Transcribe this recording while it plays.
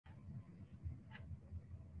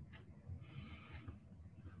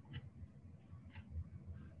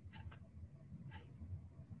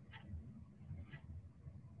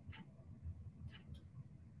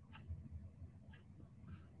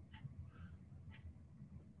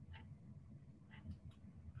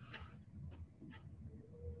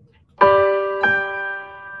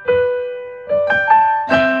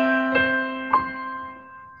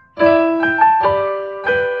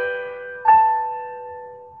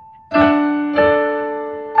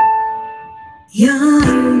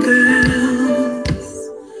Young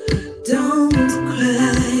girls, don't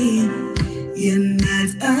cry. You're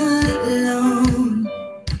not alone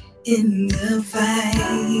in the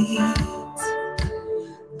fight.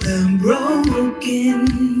 The broken,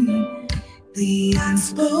 the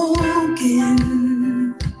unspoken,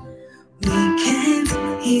 we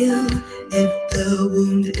can't heal if the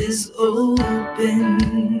wound is open.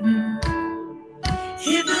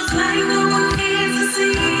 It feels like no one cares to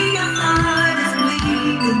see your heart is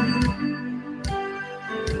bleeding.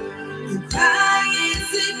 You cry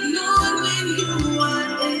is ignored when you are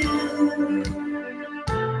ill.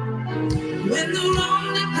 When the wrong,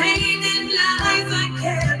 the pain and lies are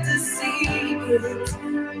kept a secret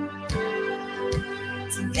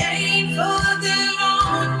to gain for their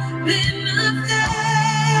own benefit.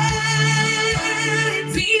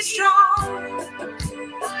 Be strong,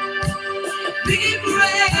 be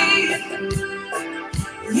brave.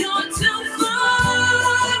 You're too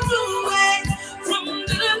far away from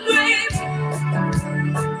the grave.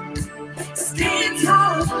 Stand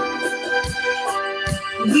tall.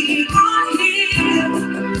 We are here.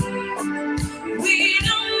 We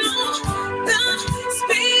don't know the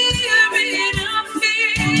spirit of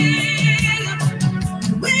fear.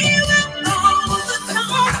 We will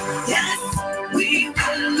overcome. Yes, we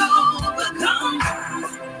will overcome.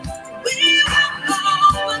 We will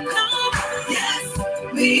overcome. Yes,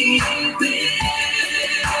 we will.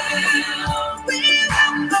 We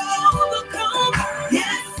will overcome.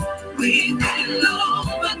 Yes, we will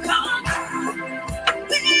overcome.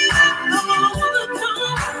 We will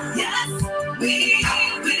overcome. Yes, we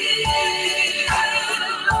will.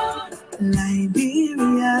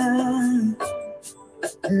 Liberia,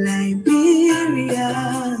 Liberia,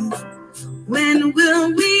 when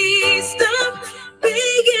will we stop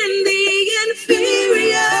being the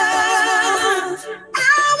inferior?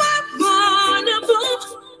 Our vulnerable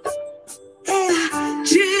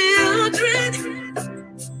children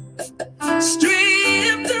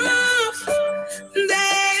stripped of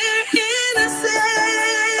their innocence.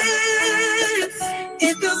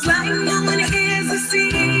 It feels like no one hears to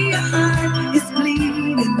see your heart is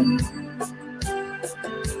bleeding.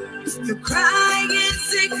 Your cry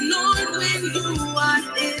is ignored when you are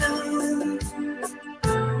ill.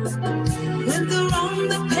 When the wrong,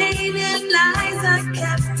 the pain and lies are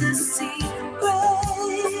kept a secret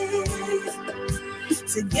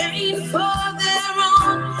to gain for their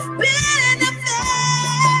own benefit.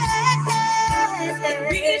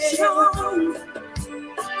 Be strong,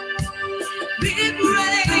 be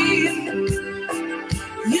brave.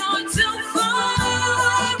 You're too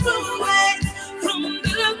far away from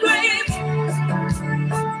the grave.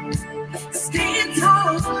 Stand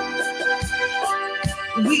tall.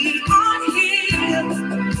 We are here.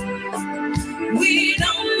 We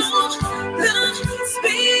don't know the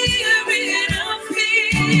spirit of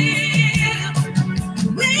fear.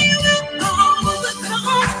 We will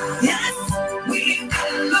overcome. Yes, we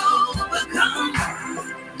will overcome.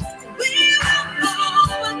 We will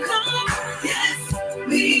overcome. Yes,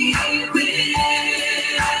 we will.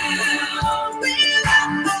 We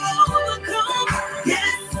will overcome.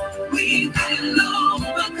 Yes, we will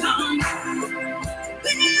overcome.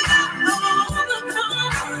 We will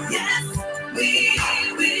overcome. Yes, we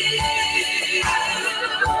will.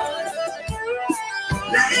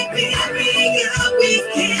 Liberia, we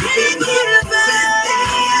can't give up.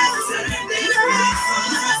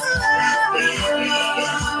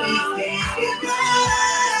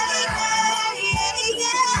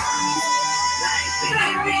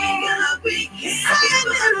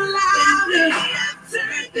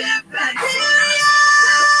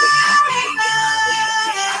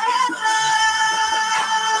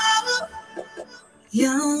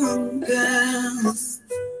 Young girls,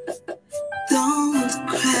 don't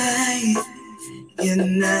cry. You're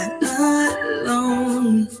not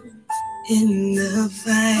alone in the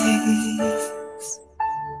fight.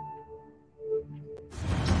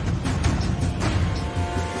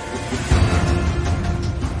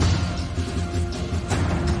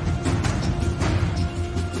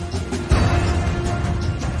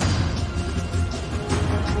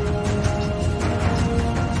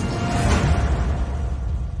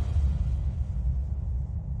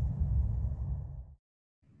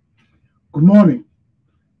 Good morning,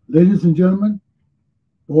 ladies and gentlemen,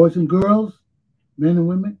 boys and girls, men and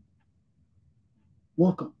women.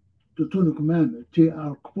 Welcome to Commander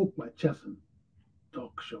Galpohkpa Chesson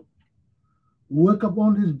Talk Show. We wake up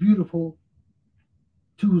on this beautiful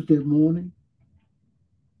Tuesday morning,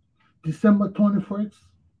 December 21st,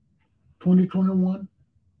 2021.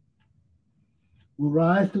 We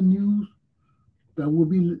rise to news that will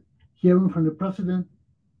be hearing from the president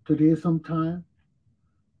today sometime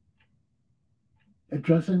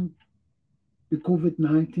addressing the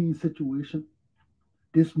COVID-19 situation,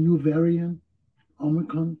 this new variant,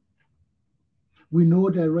 Omicron. We know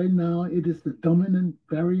that right now it is the dominant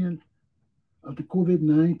variant of the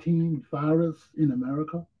COVID-19 virus in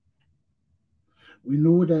America. We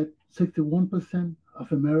know that 61%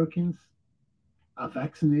 of Americans are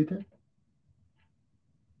vaccinated.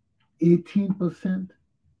 18%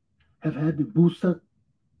 have had the booster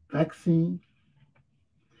vaccine.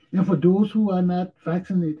 And for those who are not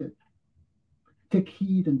vaccinated, take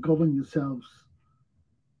heed and govern yourselves,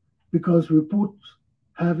 because reports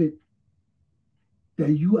have it that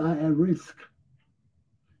you are at risk.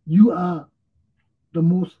 You are the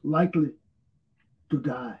most likely to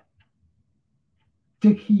die.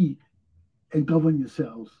 Take heed and govern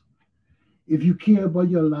yourselves. If you care about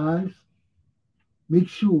your lives, make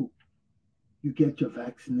sure you get your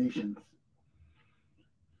vaccinations.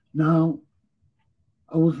 Now,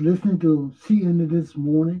 I was listening to CNN this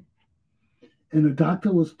morning, and the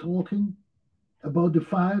doctor was talking about the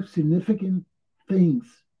 5 significant things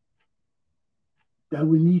that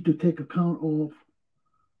we need to take account of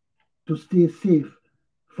to stay safe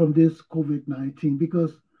from this COVID-19,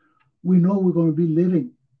 because we know we're going to be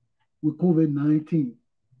living with COVID-19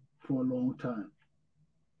 for a long time.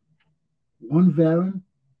 One variant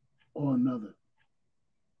or another.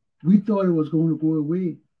 We thought it was going to go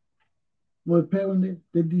away. Well, apparently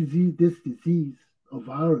this disease or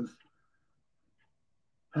virus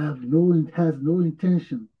has no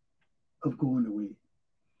intention of going away.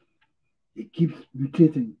 It keeps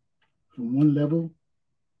mutating from one level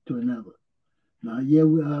to another. Now here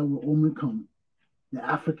we are with Omicron, the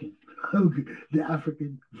African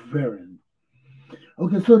variant.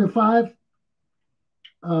 Okay, so the 5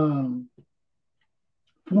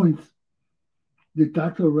 points the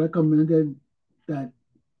doctor recommended that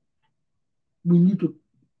we need to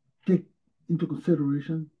take into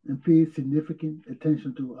consideration and pay significant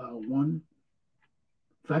attention to are: 1,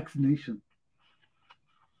 vaccination.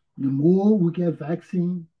 The more we get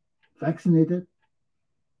vaccinated,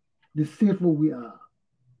 the safer we are.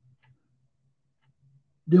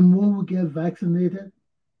 The more we get vaccinated,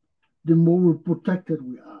 the more protected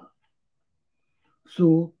we are.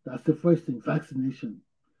 So that's the first thing, vaccination.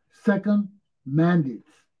 Second,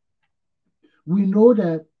 mandates. We know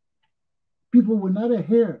that people will not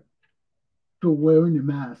adhere to wearing the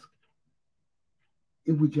mask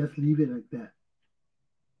if we just leave it like that.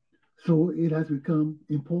 So it has become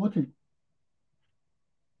important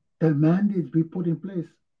that mandates be put in place,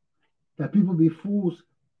 that people be forced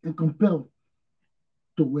and compelled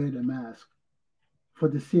to wear the mask for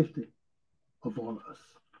the safety of all of us.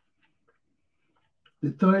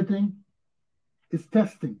 The third thing is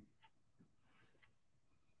testing.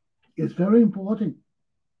 It's very important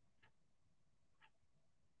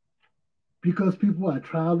because people are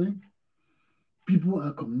traveling, people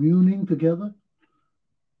are communing together.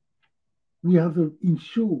 We have to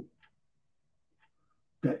ensure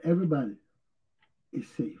that everybody is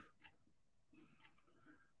safe.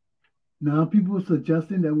 Now, people are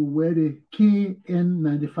suggesting that we wear the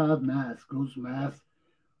KN95 masks, those masks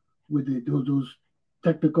with those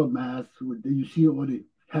technical masks you see all the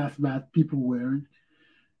hazmat people wearing.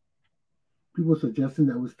 People are suggesting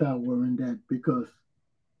that we start wearing that because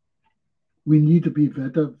we need to be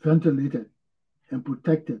ventilated and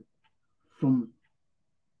protected from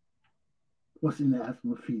what's in the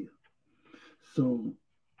atmosphere. So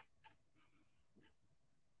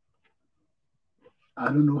I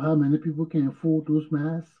don't know how many people can afford those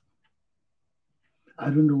masks. I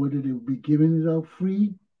don't know whether they will be giving it out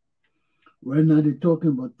free. Right now they're talking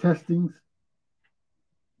about testings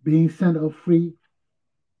being sent out free.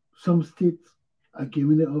 Some states are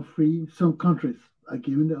giving it out free. Some countries are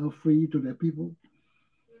giving it out free to their people.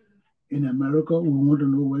 In America, we want to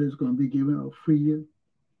know whether it's going to be given out free here.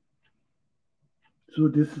 So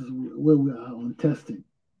this is where we are on testing.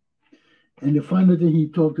 And the final thing he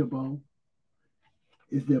talked about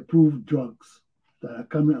is the approved drugs that are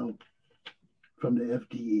coming out from the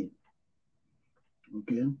FDA.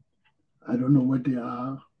 Okay? I don't know what they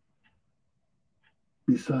are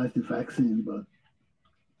besides the vaccine, but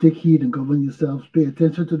take heed and govern yourselves. Pay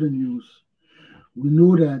attention to the news. We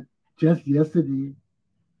know that just yesterday,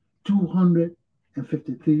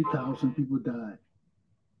 253,000 people died.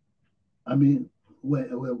 I mean, we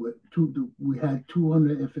had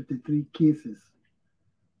 253 cases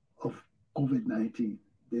of COVID-19.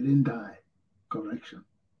 They didn't die. Correction.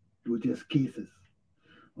 They were just cases.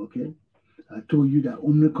 Okay? I told you that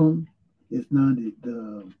Omicron is now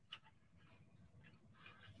the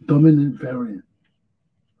dominant variant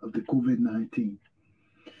of the COVID-19.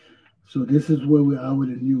 So this is where we are with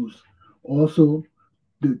the news. Also,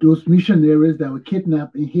 those missionaries that were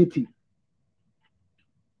kidnapped in Haiti,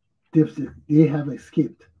 they have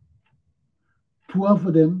escaped. 12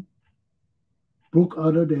 of them broke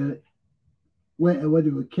out of their wherever they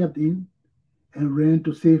were kept in and ran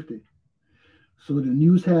to safety. So the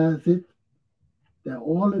news has it that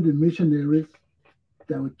all of the missionaries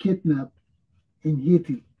that were kidnapped in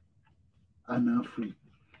Haiti are now free.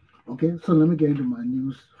 Okay, so let me get into my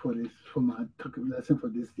news for my lesson for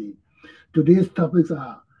this day. Today's topics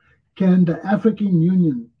are: can the African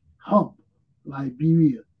Union help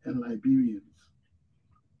Liberia and Liberians?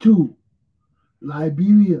 2.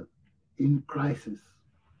 Liberia in crisis.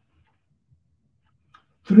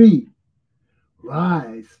 3.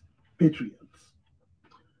 Rise Patriots.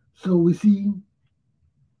 So we see,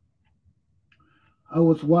 I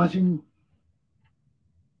was watching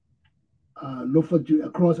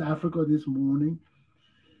across Africa this morning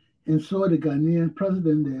and saw the Ghanaian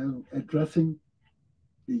president there addressing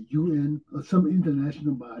the UN or some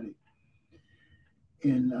international body.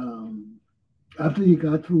 And after he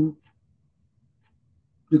got through,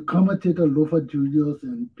 the commentator Lofa Julius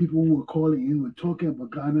and people who were calling in were talking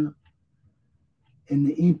about Ghana and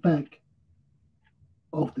the impact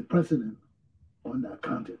of the president on that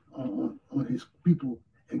continent, on his people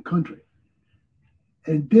and country.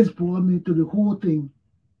 And this brought me to the whole thing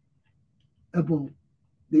about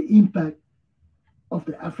the impact of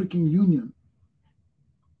the African Union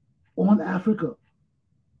on Africa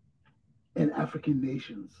and African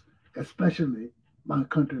nations, especially my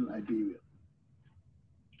country, Liberia.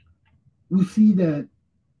 We see that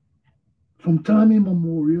from time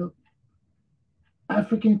immemorial,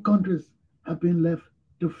 African countries have been left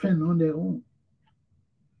to fend on their own.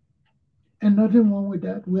 And nothing wrong with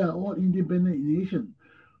that. We are all independent nations.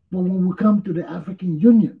 But when we come to the African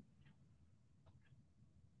Union,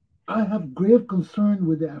 I have grave concern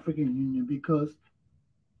with the African Union because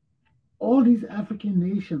all these African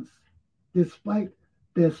nations, despite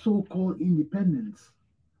their so-called independence,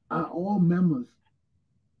 are all members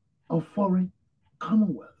of foreign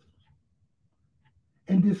commonwealths.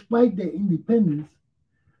 And despite their independence,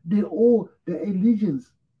 they owe their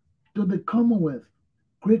allegiance to the commonwealth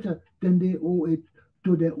greater than they owe it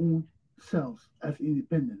to their own selves as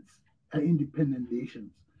independent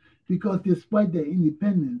nations. Because despite their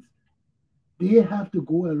independence, they have to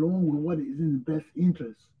go along with what is in the best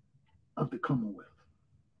interest of the commonwealth.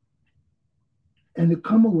 And the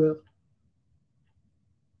commonwealth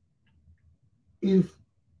is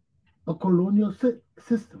a colonial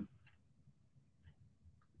system.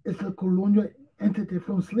 It's a colonial entity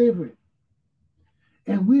from slavery.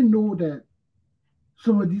 And we know that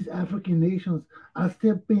some of these African nations are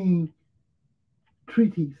still paying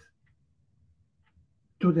treaties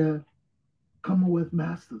to their Commonwealth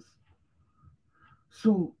masters.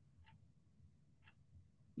 So,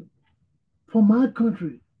 for my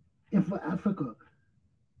country and for Africa,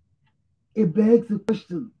 it begs the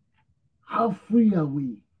question, how free are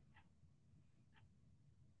we?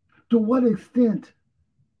 To what extent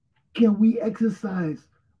can we exercise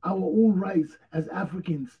our own rights as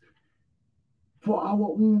Africans for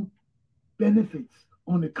our own benefits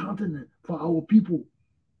on the continent, for our people,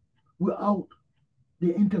 without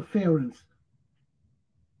the interference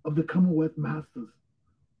of the Commonwealth masters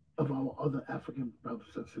of our other African brothers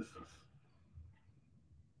and sisters?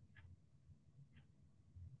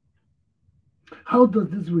 How does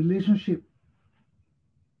this relationship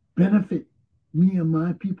benefit me and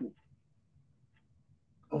my people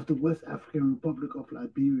of the West African Republic of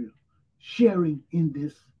Liberia, sharing in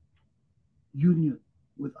this union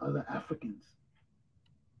with other Africans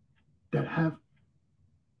that have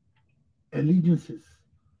allegiances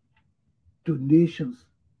to nations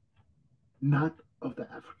not of the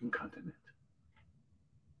African continent?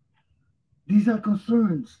 These are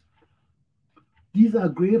concerns. These are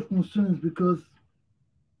grave concerns because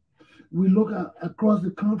we look across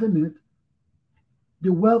the continent,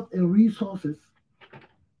 the wealth and resources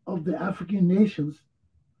of the African nations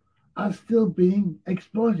are still being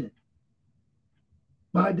exploited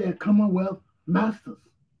by their Commonwealth masters.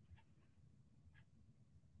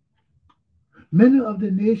 Many of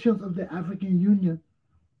the nations of the African Union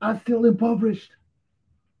are still impoverished,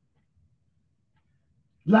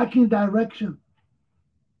 lacking direction,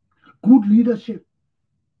 good leadership,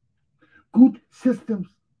 good systems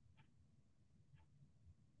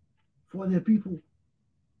for their people.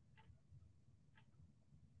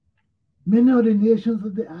 Many of the nations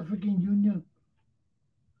of the African Union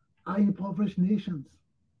are impoverished nations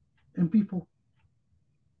and people.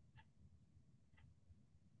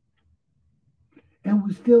 And and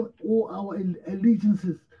we still owe our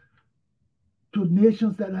allegiances to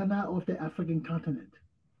nations that are not of the African continent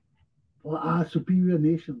or our superior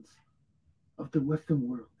nations of the Western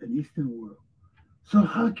world and Eastern world. So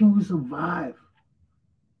how can we survive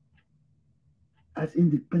as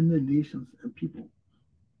independent nations and people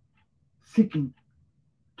seeking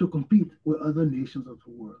to compete with other nations of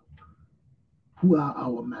the world who are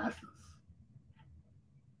our masters?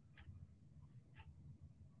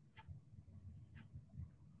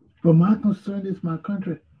 But my concern is my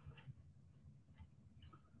country,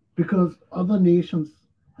 because other nations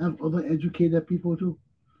have other educated people too,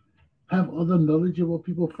 have other knowledgeable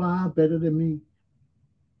people far better than me,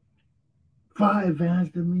 far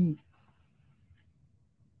advanced than me.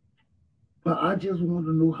 But I just want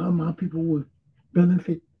to know how my people will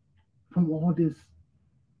benefit from all this.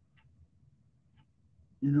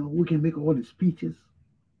 You know, we can make all the speeches,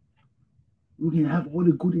 we can have all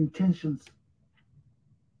the good intentions,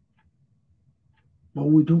 but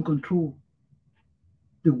we don't control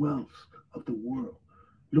the wealth of the world.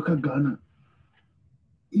 Look at Ghana.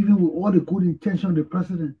 Even with all the good intention of the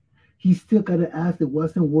president, he still got to ask the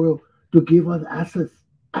Western world to give us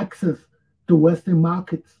access to Western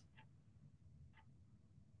markets.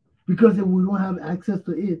 Because if we don't have access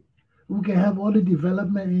to it, we can have all the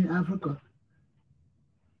development in Africa.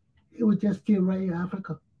 It would just stay right in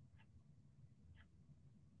Africa.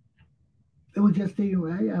 It would just stay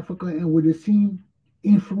right in Africa, and with the same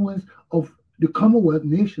influence of the Commonwealth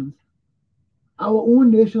nations, our own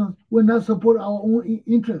nations will not support our own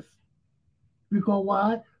interests. Because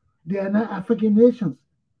why? They are not African nations.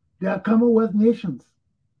 They are Commonwealth nations.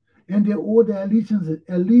 And they owe their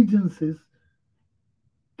allegiances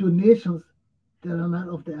to nations that are not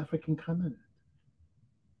of the African continent.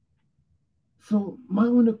 So my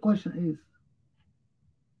only question is,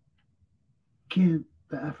 can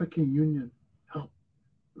the African Union help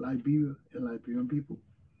Liberia and Liberian people?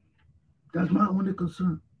 That's my only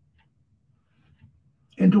concern.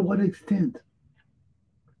 And to what extent?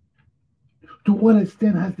 To what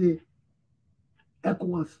extent has the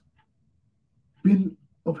ECOWAS been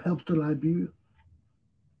of help to Liberia?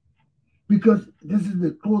 Because this is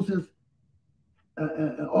the closest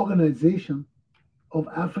organization of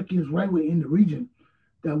Africans right within the region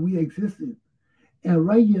that we exist in. And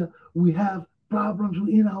right here, we have problems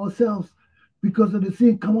within ourselves because of the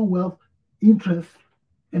same Commonwealth interests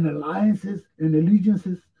and alliances and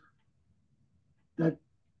allegiances that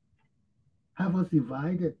have us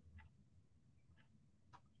divided,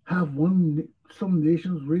 have some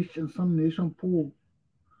nations rich and some nations poor,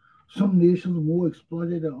 some nations more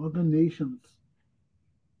exploited than other nations.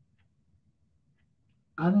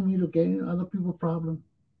 I don't mean to get in other people's problems.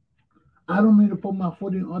 I don't mean to put my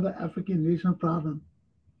foot in other African nations' problems,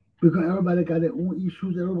 because everybody got their own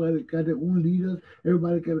issues, everybody got their own leaders,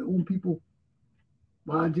 everybody got their own people.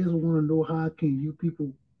 But I just want to know, how can you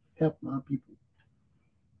people help my people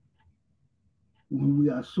when we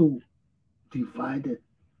are so divided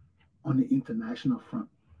on the international front,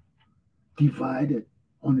 divided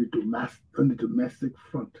on the domestic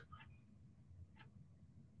front?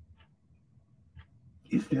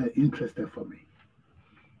 Is there interest there for me?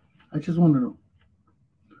 I just want to know.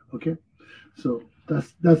 Okay, so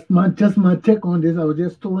that's just my take on this. I was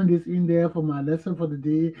just throwing this in there for my lesson for the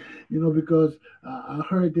day, because I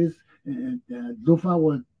heard this, and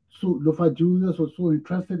Lofa Julius was so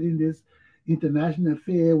interested in this international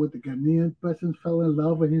affair with the Ghanaian person, fell in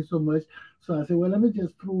love with him so much. So I said, well, let me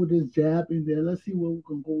just throw this jab in there. Let's see where we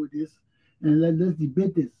can go with this, and let's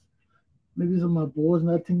debate this. Maybe some of my boys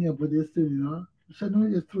not thinking about this too, So let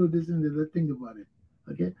me just throw this in there. Let's think about it,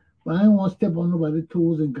 okay? But I don't want to step on nobody's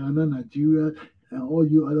toes in Ghana, Nigeria, and all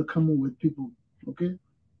you other Commonwealth people, okay?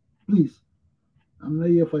 Please, I'm not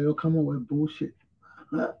here for your Commonwealth bullshit.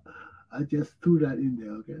 I just threw that in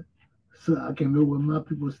there, okay? So I can know where my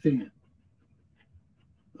people stand,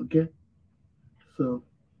 okay? So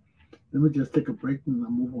let me just take a break and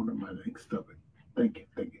I'll move on to my next topic. Thank you,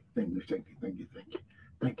 thank you, thank you, thank you, thank you, thank you,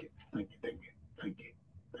 thank you, thank you, thank you, thank you,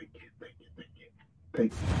 thank you, thank you, thank you,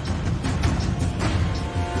 thank you.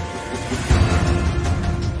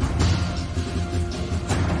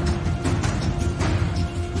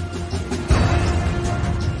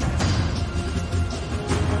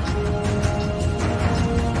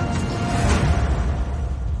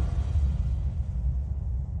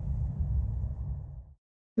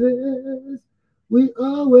 We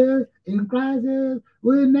always in crisis.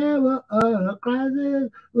 We never are a crisis.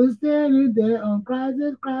 We're standing there on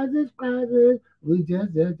crisis, crisis, crisis. We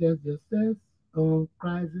just on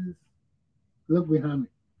crisis. Look behind me.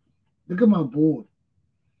 Look at my board.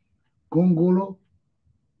 Gongolo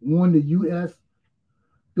won the U.S.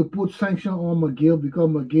 to put sanction on McGill because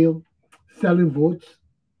McGill selling votes.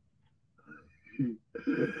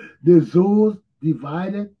 The zones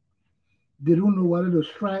divided. They don't know whether to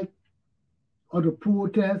strike or to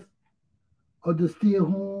protest or to stay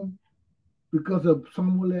home because of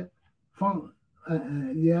some from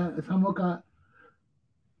some of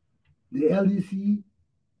the LDC.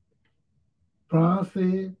 Brown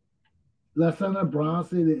said, Lasana Brown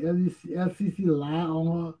said the LCC lied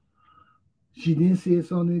on her. She didn't say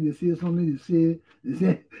something. They said something.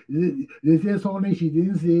 They said something she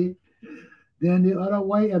didn't say. Then the other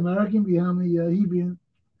white American behind me, he been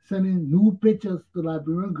sending new pictures to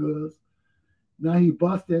Liberian girls. Now he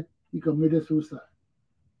busted. He committed suicide.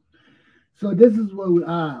 So this is where we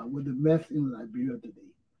are with the mess in Liberia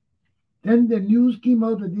today. Then the news came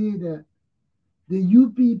out today that the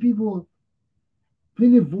UP people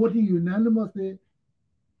finished voting unanimously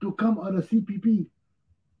to come out of CPP.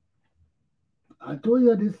 I told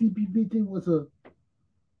you the CPP thing was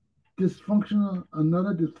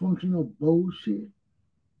another dysfunctional bullshit.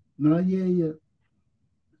 Now,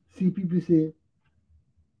 CPP said,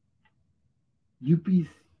 UP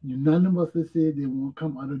unanimously said they won't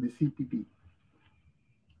come out of the CPP.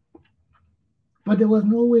 But there was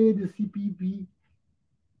no way the CPP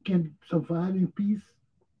can survive in peace.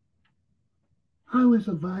 How will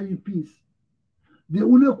survive in peace? The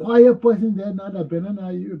only quiet person there now that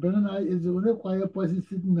Benani is the only quiet person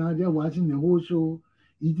sitting down there watching the whole show,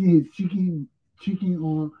 eating his chicken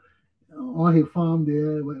on his farm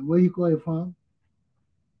there. What you call his farm?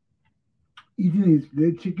 Eating his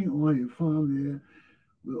chicken on his farm there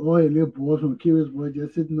with all his little boys from Curious Boy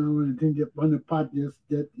just sitting down on the thing, just on the pot, just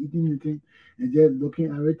eating the thing and just looking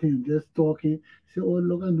at everything, just talking. Say, oh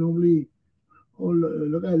look at normally,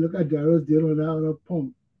 look at Darius deal on that other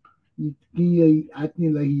pump. He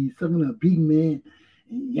acting like he's sucking a big man.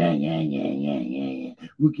 Yeah.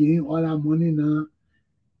 We getting all that money now.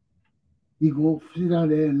 He go sit down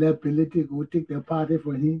there and let Pelete go take the party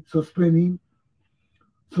for him, suspend him.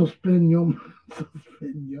 Suspend him.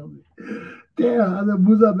 There, other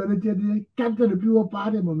Musa Pelete, capture the people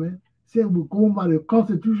party, my man. Say we're going by the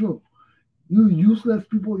constitution. You useless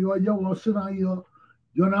people, you want to sit down here.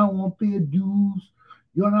 You don't want to pay dues.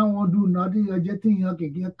 You don't want to do nothing. You just think you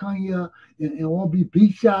can come here and won't be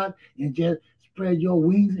big shot and just spread your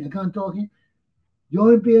wings and come talking. You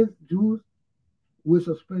don't pay dues, we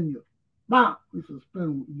suspend you. Bah! We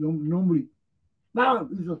suspend you normally. Bah!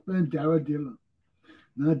 We suspend Darrell Dillon.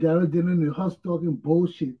 Now Darrell Dillon is us talking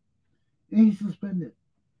bullshit. And he's suspended.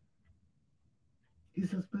 He's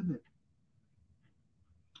suspended.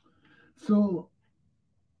 So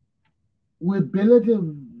with ability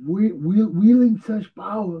wielding such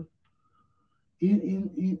power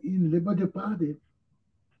in Liberty Party,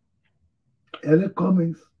 Elliot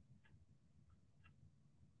Cummings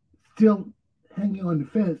still hanging on the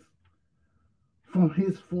fence from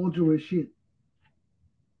his forgery shit.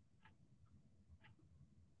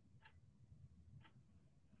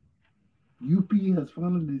 UP has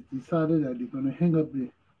finally decided that they're going to hang up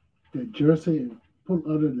the jersey and pull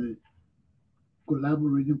out of the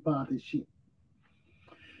collaborating party shit.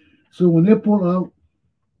 So when they pull out,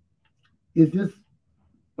 is this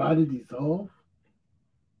body dissolved?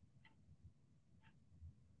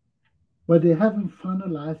 But they haven't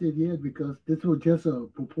finalized it yet because this was just a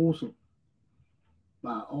proposal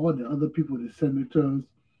by all the other people, the senators,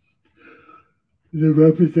 the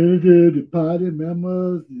representatives, the party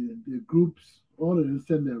members, the groups, all of them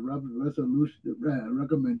send their resolution, the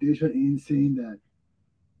recommendation in saying that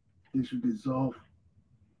they should dissolve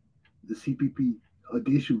the CPP, or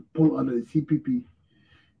they should pull out of the CPP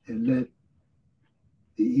and let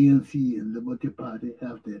the ANC and Liberty Party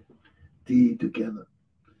have their deal together.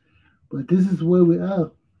 But this is where we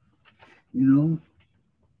are,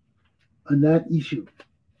 on that issue.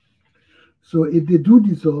 So if they do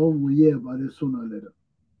dissolve, we'll hear about it sooner or later.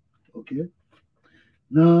 Okay?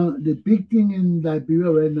 Now, the big thing in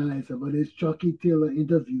Liberia right now is about this Chucky Taylor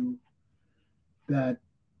interview that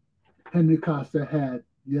Henry Costa had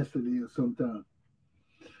yesterday or sometime.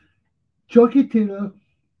 Chucky Taylor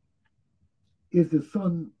is the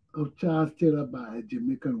son of Charles Taylor by a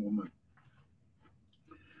Jamaican woman.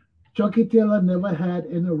 Chucky Taylor never had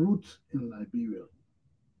any roots in Liberia.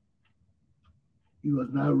 He was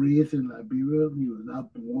not raised in Liberia. He was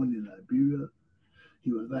not born in Liberia.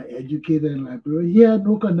 He was not educated in Liberia. He had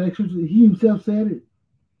no connections. He himself said it.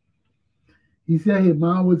 He said his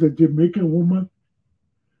mom was a Jamaican woman.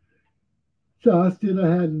 Charles Taylor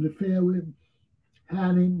had an affair with him,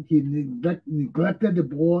 had him. He neglected the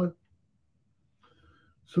boy.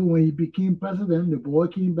 So when he became president, the boy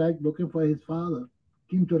came back looking for his father,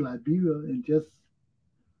 came to Liberia and just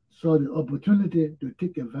saw the opportunity to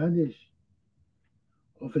take advantage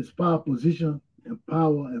of his power position and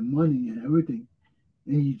power and money and everything.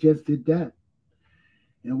 And he just did that.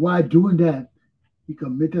 And while doing that, he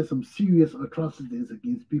committed some serious atrocities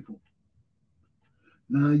against people.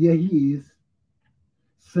 Now, here he is,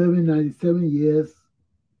 serving 97 years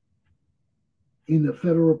in a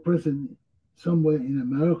federal prison somewhere in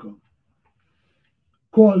America,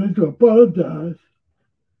 calling to apologize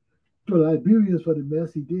to Liberians for the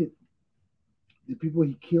mess he did. The people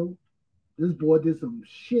he killed. This boy did some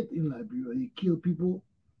shit in Liberia. He killed people.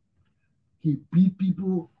 He beat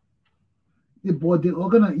people. The boy did all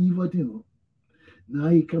kind of evil things. Now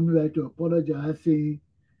he coming back to apologize, saying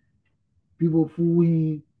people fool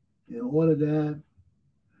him and all of that.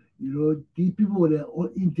 You know, these people that are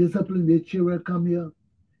indisciplined, their children come here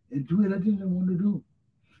and do anything they want to do.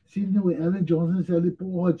 Same thing with Ellen Johnson said, they put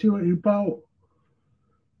all her children in power.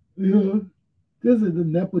 You know, this is the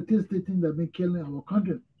nepotistic thing that's been killing our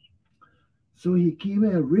country. So he came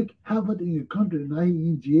and wreaked havoc in the country. Now he's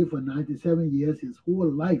in jail for 97 years. His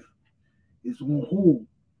whole life is on hold.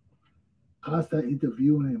 Costa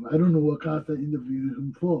interviewing him. I don't know what Costa interviewing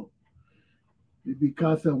him for. Maybe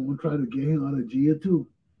Costa won't try to get him out of jail too.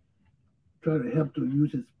 Try to help to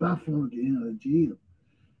use his platform to get him out of jail.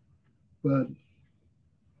 But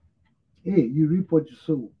hey, you reap what you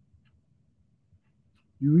sow.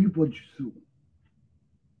 You reap what you sow.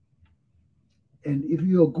 And if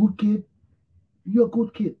you're a good kid, you're a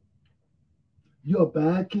good kid. You're a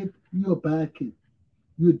bad kid, you're a bad kid.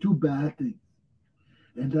 You do bad things.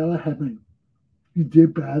 And that'll happen. You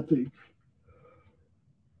did bad things.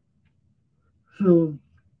 So,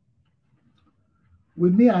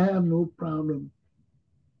 with me, I have no problem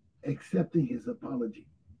accepting his apology.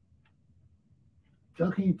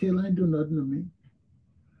 Chucky Taylor ain't do nothing to me.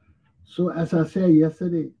 So, as I said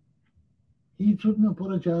yesterday, he shouldn't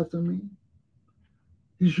apologize to me.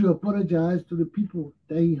 He should apologize to the people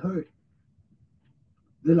that he hurt.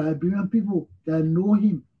 The Liberian people that know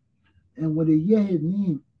him. And when they hear his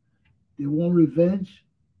name, they want revenge.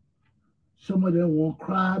 Some of them won't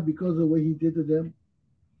cry because of what he did to them.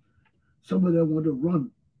 Some of them want to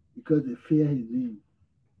run because they fear his name.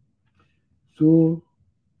 So,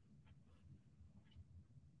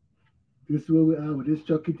 this is where we are with this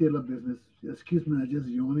Chucky Taylor business. Excuse me, I'm just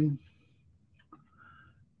yawning.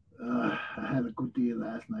 I had a good day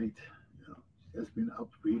last night. You know, just been up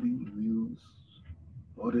reading the news.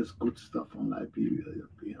 All this good stuff on Liberia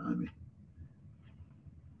behind me.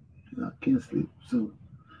 You know, I can't sleep. So,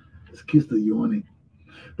 excuse the yawning.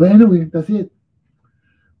 But anyway, that's it.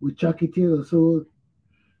 With Chucky Taylor. So,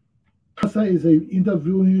 Casa is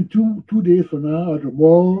interviewing 2 days from now or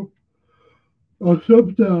tomorrow or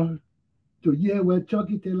sometime to hear what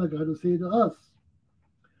Chucky Taylor got to say to us.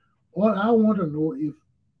 All I want to know is,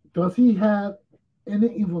 does he have any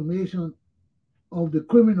information of the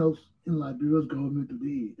criminals in Liberia's government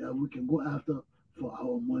today that we can go after for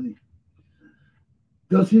our money?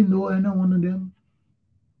 Does he know any one of them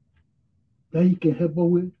that he can help us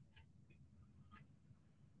with?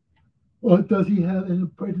 Or does he have any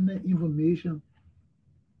pertinent information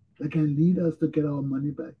that can lead us to get our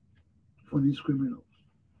money back from these criminals?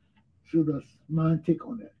 So that's my take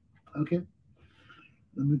on that. Okay?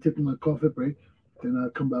 Let me take my coffee break. Then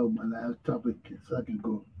I'll come back with my last topic so I can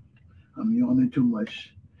go. I'm yawning too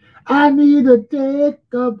much. I need to take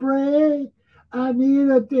a break. I need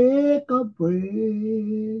to take a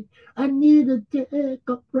break. I need to take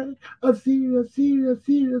a break. A serious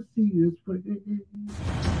break.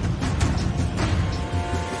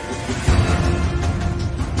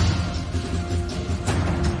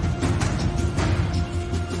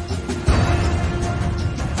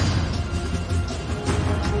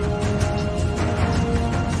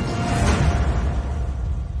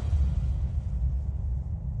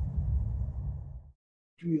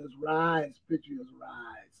 Patriots rise, Patriots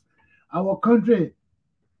rise. Our country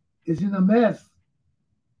is in a mess.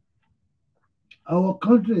 Our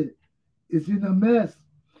country is in a mess.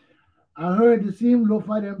 I heard the same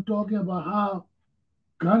lo-fi them talking about how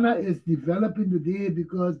Ghana is developing today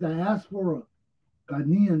because diaspora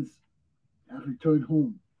Ghanaians have returned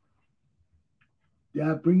home. They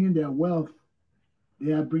are bringing their wealth.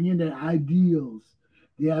 They are bringing their ideals.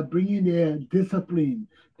 They are bringing their discipline.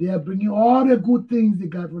 They are bringing all the good things they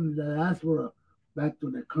got from the diaspora back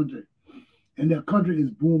to their country. And their country is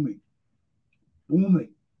booming. Booming.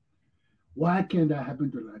 Why can't that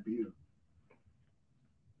happen to Liberia?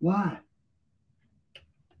 Why?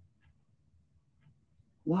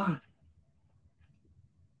 Why?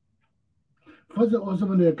 First of all,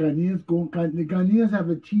 some of the Ghanaians have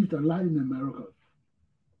achieved a lot in America.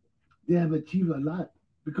 They have achieved a lot.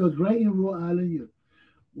 Because right in Rhode Island here,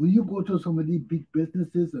 when you go to some of these big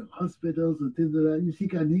businesses and hospitals and things like that, you see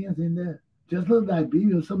Ghanaians in there. Just like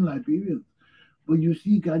Liberians, some Liberians. But you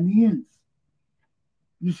see Ghanaians.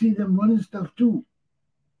 You see them running stuff too.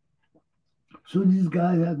 So these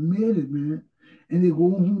guys have made it, man. And they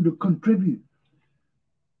go home to contribute.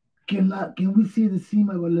 Can we see the same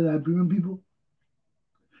about the Liberian people?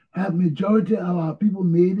 Have majority of our people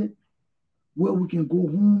made it where we can go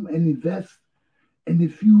home and invest and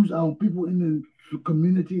infuse our people in the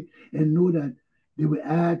community and know that they will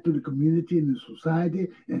add to the community and the society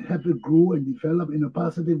and help it grow and develop in a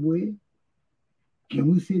positive way?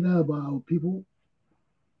 Can we say that about our people?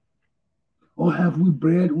 Or have we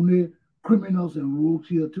bred only criminals and rogues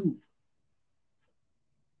here too?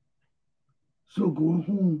 So going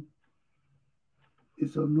home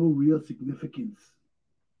is of no real significance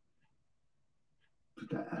to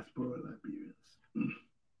diaspora Liberians.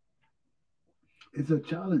 It's a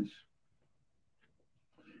challenge.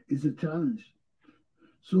 It's a challenge.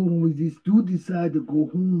 So when we do decide to go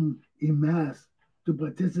home en masse to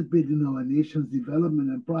participate in our nation's development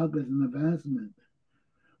and progress and advancement,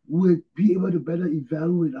 we'll be able to better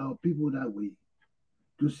evaluate our people that way,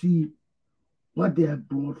 to see what they have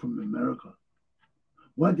brought from America,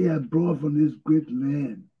 what they have brought from this great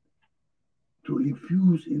land, to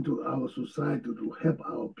infuse into our society to help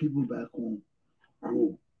our people back home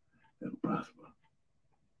grow and prosper.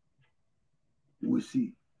 We'll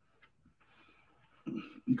see.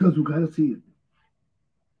 Because we gotta see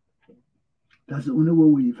it. That's the only way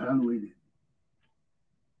we evaluate it.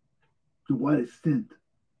 To what extent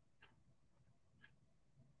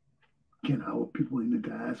can our people in the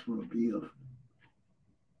diaspora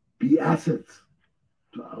be assets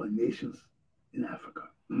to our nations in Africa?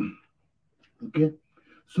 Okay?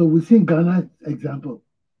 So we see Ghana's example.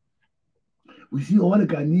 We see all the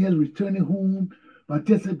Ghanaians returning home,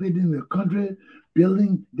 participating in the country,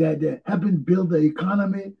 building that helping build the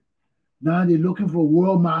economy. Now they're looking for a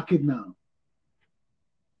world market now.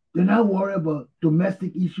 They're not worried about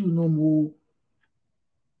domestic issues no more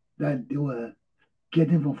that they were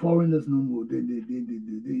getting from foreigners no more. They're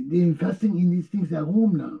investing in these things at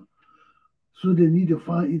home now. So they need to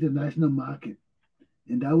find international market.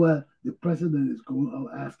 And that's what the president is going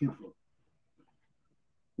out asking for.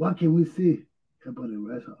 What can we say about the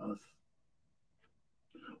rest of us?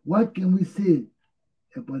 What can we say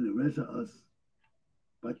about the rest of us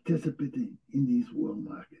participating in these world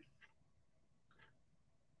markets?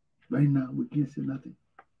 Right now, we can't say nothing.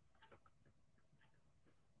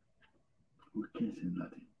 We can't say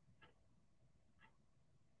nothing.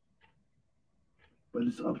 But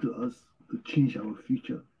it's up to us to change our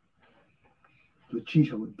future, to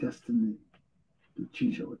change our destiny, to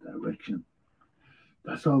change our direction.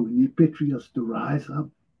 That's why we need patriots to rise up,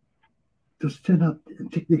 to stand up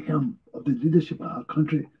and take the helm of the leadership of our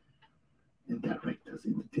country and direct us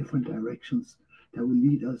in the different directions that will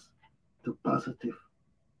lead us to positive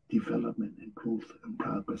development and growth and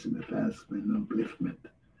progress and advancement and upliftment.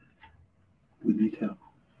 We need help.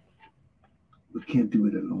 We can't do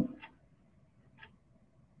it alone.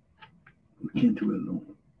 We can't do it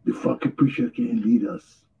alone. The fucking preacher can't lead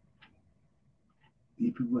us.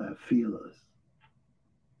 These people have failed us.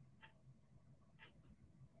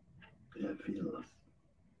 They have failed us.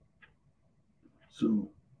 So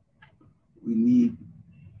we need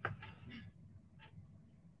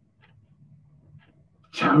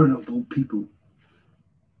charitable people.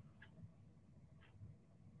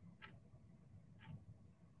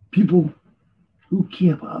 People who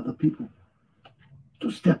care about other people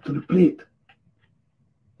to step to the plate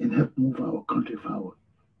and help move our country forward.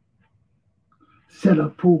 Set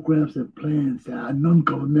up programs and plans that are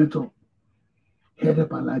non-governmental, headed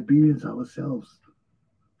by Liberians ourselves,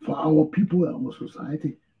 for our people and our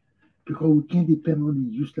society. Because we can't depend on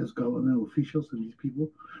the useless government officials and these people.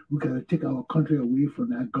 We got to take our country away from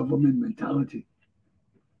that government mentality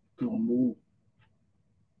to a more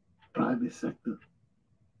private sector,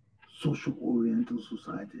 social-oriented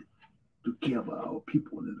society to care about our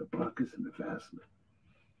people and the progress and advancement.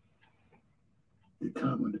 The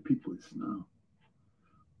time of the people is now.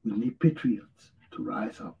 We need patriots to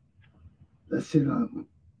rise up. Let's sit down and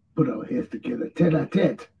put our heads together,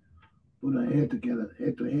 tete-a-tete. Put our heads together,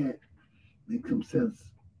 head to head. Make some sense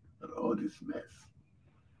of all this mess.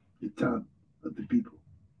 The time of the people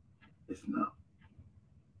is now.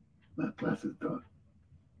 My class is done.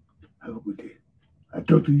 Have a good day. I'll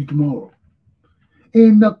talk to you tomorrow.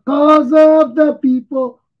 In the cause of the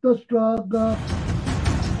people, the struggle.